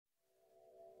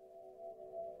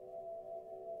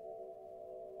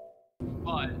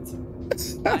but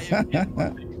I am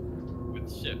hitting with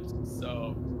ships,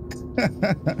 so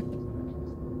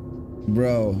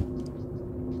Bro,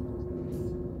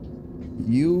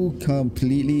 you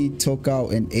completely took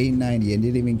out an A90 and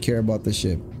didn't even care about the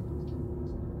ship.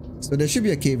 So there should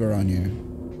be a cave around here.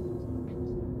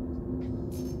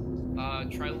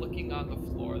 try looking on the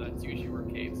floor. That's usually where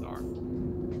caves are.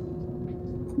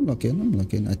 I'm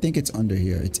looking. I think it's under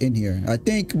here. It's in here. I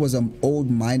think it was an old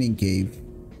mining cave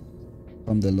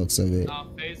from the looks of it.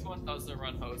 Phase 1 doesn't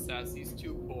run host as he's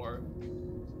too poor.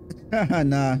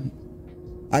 Nah.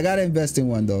 I gotta invest in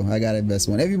one though. I gotta invest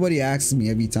one. Everybody asks me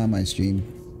every time I stream.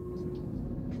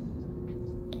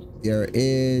 There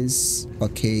is a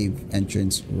cave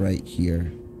entrance right here.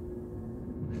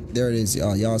 There it is.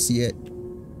 Y'all see it?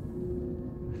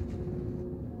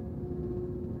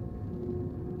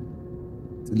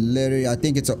 Literally, I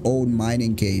think it's an old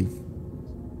mining cave.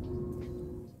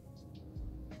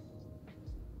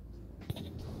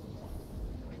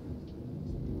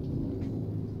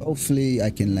 Hopefully I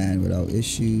can land without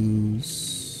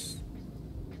issues.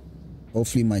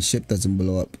 Hopefully my ship doesn't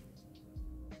blow up.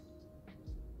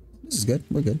 This is good.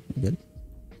 We're good.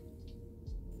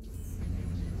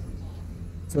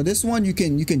 So this one you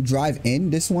can drive in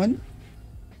this one.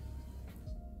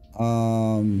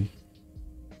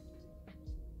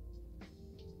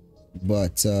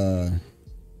 But we're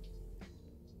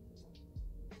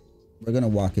gonna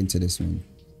walk into this one.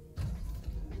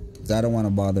 'Cause I don't want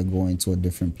to bother going to a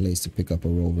different place to pick up a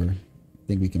rover. I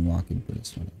think we can walk into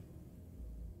this one.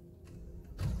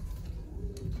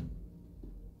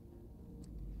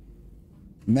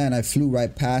 Man, I flew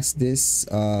right past this.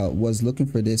 Was looking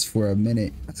for this for a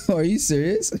minute. Are you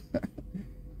serious?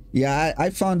 Yeah,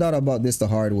 I found out about this the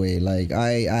hard way. Like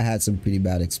I had some pretty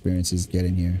bad experiences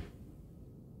getting here.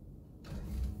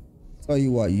 Tell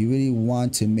you what, you really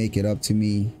want to make it up to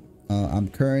me. I'm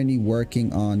currently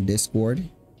working on Discord.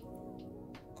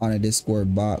 On a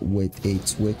Discord bot with a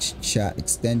Twitch chat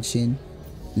extension.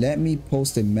 Let me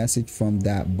post a message from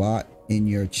that bot in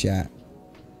your chat.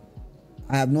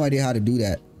 I have no idea how to do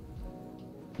that.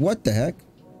 What the heck?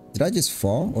 Did I just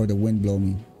fall or the wind blow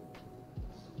me?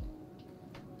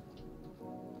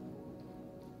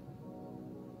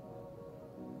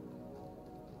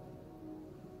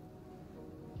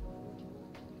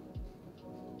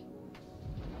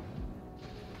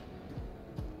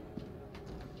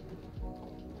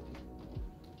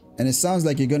 And it sounds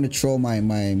like you're gonna troll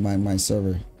my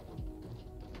server.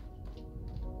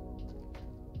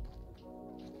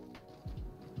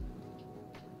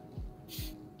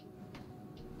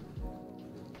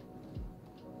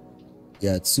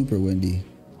 Yeah, it's super windy.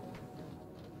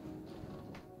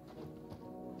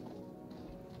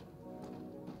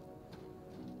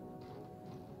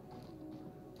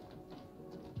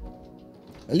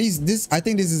 At least this, I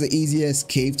think this is the easiest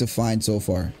cave to find so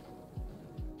far.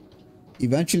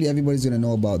 Eventually everybody's gonna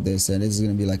know about this and this is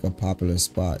gonna be like a popular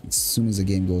spot as soon as the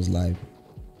game goes live.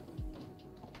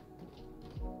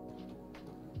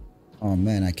 Oh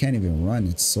man, I can't even run.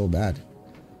 It's so bad.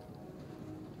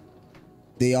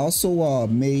 They also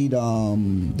made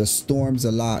the storms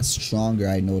a lot stronger,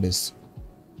 I noticed.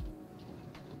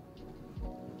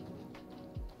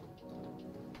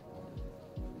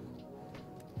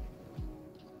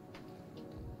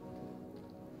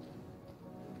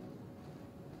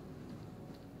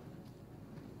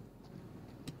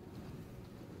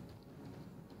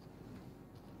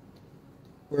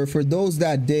 For those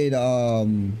that did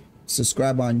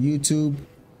subscribe on YouTube,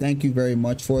 thank you very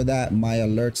much for that. My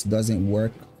alerts doesn't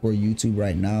work for YouTube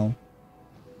right now.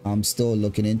 I'm still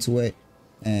looking into it,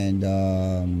 and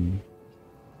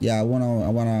yeah, I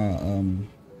wanna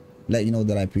let you know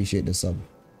that I appreciate the sub.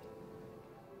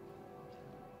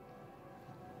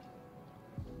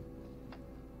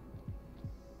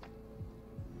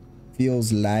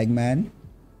 Feels lag, man.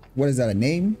 What is that, a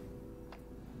name?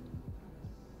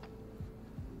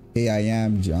 Hey, I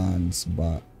am John's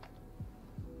bot.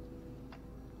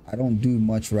 I don't do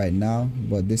much right now,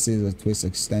 but this is a twist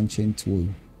extension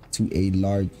to a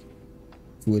larger.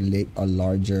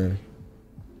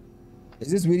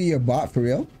 Is this really your bot for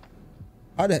real?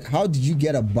 How did you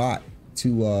get a bot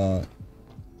to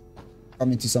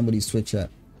come into somebody's Twitch chat?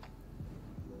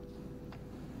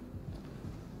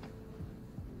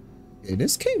 Okay,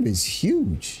 this cave is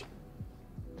huge.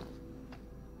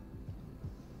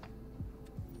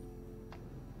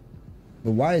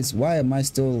 But why am I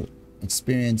still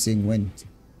experiencing wind?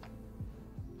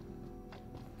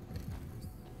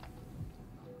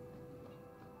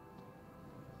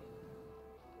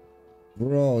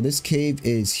 Bro, this cave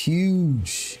is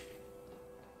huge.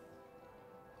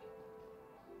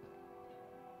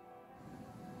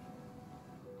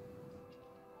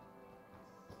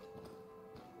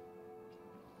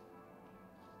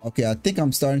 Okay, I think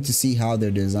I'm starting to see how they're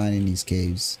designing these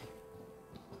caves.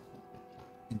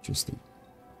 Interesting.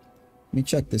 Let me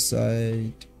check this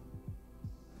side.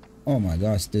 Oh my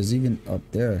gosh, there's even up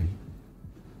there.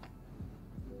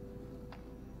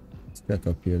 Let's check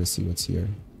up here to see what's here.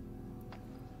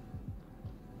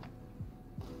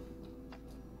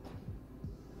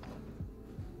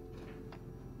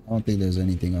 I don't think there's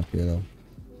anything up here though.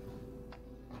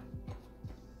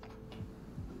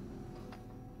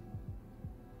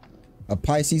 A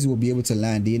Pisces will be able to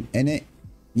land in it.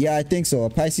 Yeah, I think so. A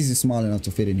Pisces is small enough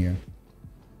to fit in here.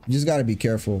 You just gotta be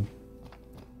careful.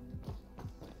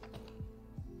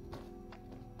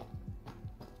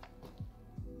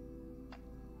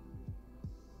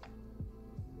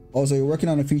 Also, you're working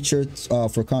on a feature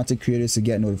for content creators to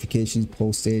get notifications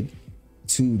posted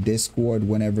to Discord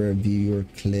whenever a viewer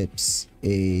clips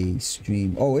a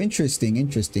stream. Oh, interesting,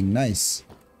 interesting, nice.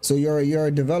 So you're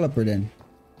a developer then.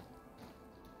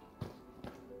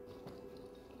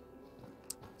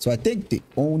 So I think the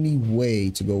only way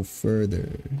to go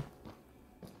further.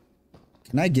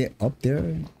 Can I get up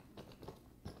there?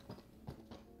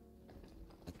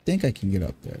 I think I can get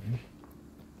up there.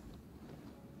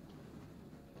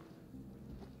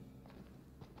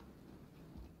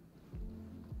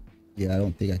 Yeah, I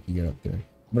don't think I can get up there.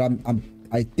 But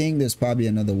I think there's probably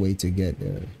another way to get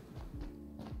there.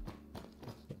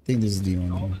 I think this is the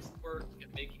only all one. this work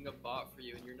and making a bot for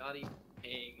you, and you're not even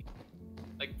paying.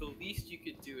 Like, the least you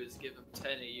could do is give him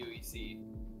 10 AUEC.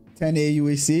 10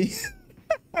 AUEC?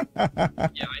 Yeah,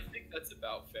 I think that's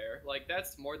about fair. Like,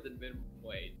 that's more than minimum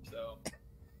wage, so.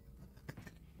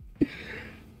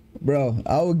 Bro,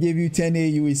 I will give you 10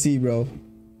 AUEC, bro.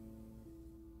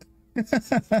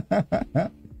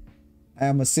 I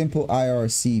am a simple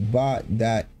IRC bot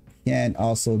that can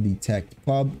also detect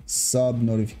pub, sub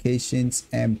notifications,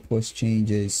 and push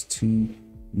changes to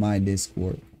my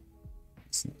Discord.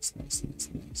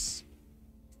 Nice.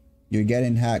 You're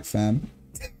getting hacked, fam.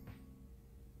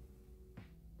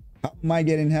 How am I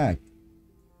getting hacked?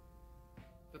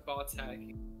 The bot's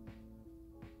hacking.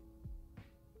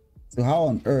 So how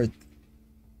on earth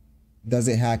does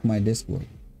it hack my Discord?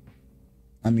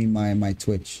 I mean my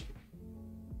Twitch.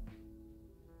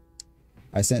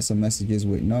 I sent some messages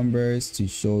with numbers to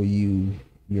show you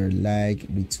your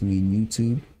lag between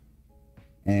YouTube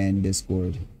and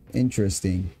Discord.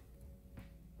 Interesting.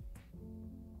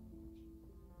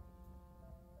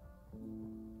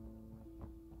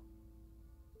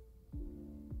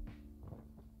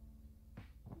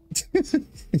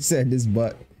 He said this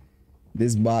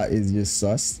bot is just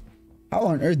sus. How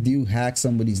on earth do you hack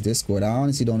somebody's Discord? I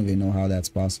honestly don't even know how that's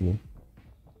possible.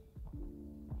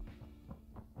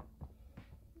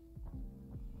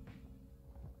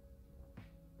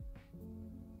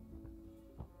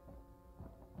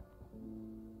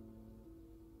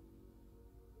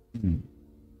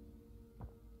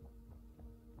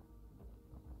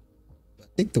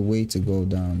 I think the way to go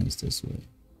down is this way.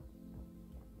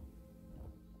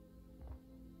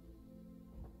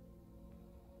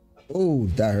 Oh,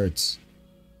 that hurts.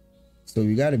 So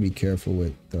you got to be careful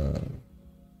with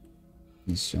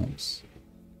these jumps.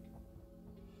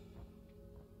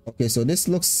 Okay, so this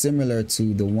looks similar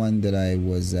to the one that I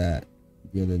was at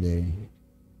the other day.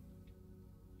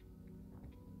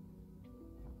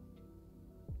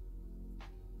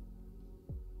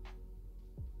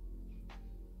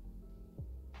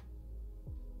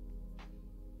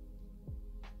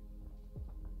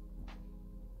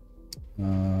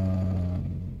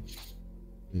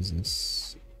 What is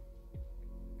this?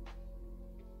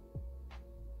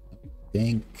 I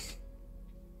think.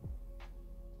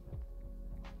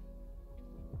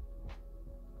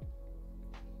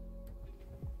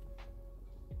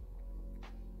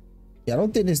 Yeah, I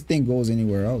don't think this thing goes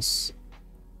anywhere else.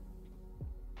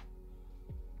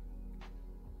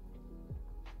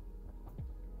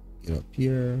 Get up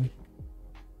here.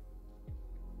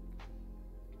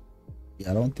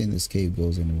 Yeah, I don't think this cave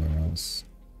goes anywhere else.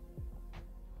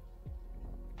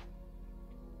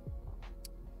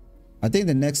 I think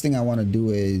the next thing I want to do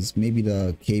is maybe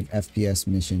the cave FPS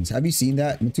missions. Have you seen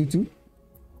that, Matutu?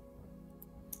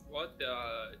 What,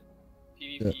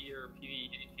 PvP or PvE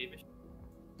mission?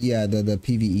 Yeah, the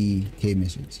PvE cave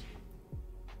missions.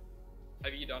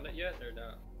 Have you done it yet or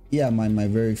not? Yeah, my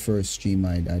very first stream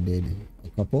I did a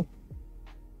couple.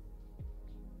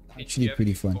 Actually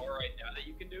pretty fun. More right now that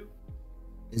you can do?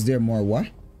 Is there more what?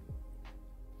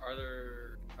 Are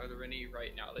there any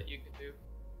right now that you can do?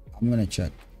 I'm gonna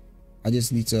check. I'm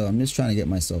just trying to get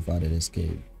myself out of this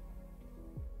cave.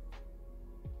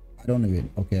 I don't even,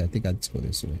 okay, I think I'd just go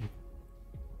this way.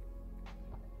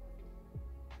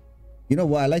 You know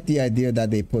what? I like the idea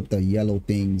that they put the yellow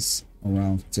things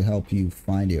around to help you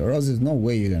find it, or else there's no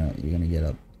way you're gonna get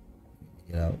up,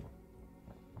 get out.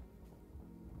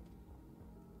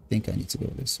 I think I need to go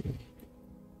this way.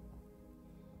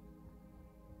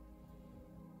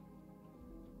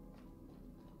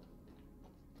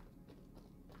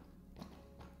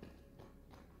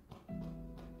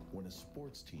 When a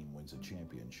sports team wins a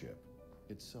championship,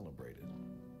 it's celebrated.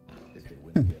 If they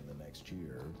win again the next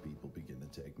year, people begin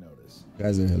to take notice. You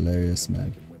guys are hilarious,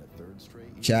 man.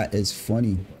 Chat is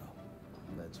funny.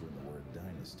 Well, that's when the word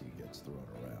dynasty gets thrown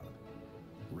around.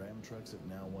 Ram trucks have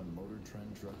now won Motor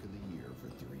Trend Truck of the Year for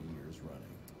 3 years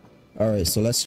running. All right, so let's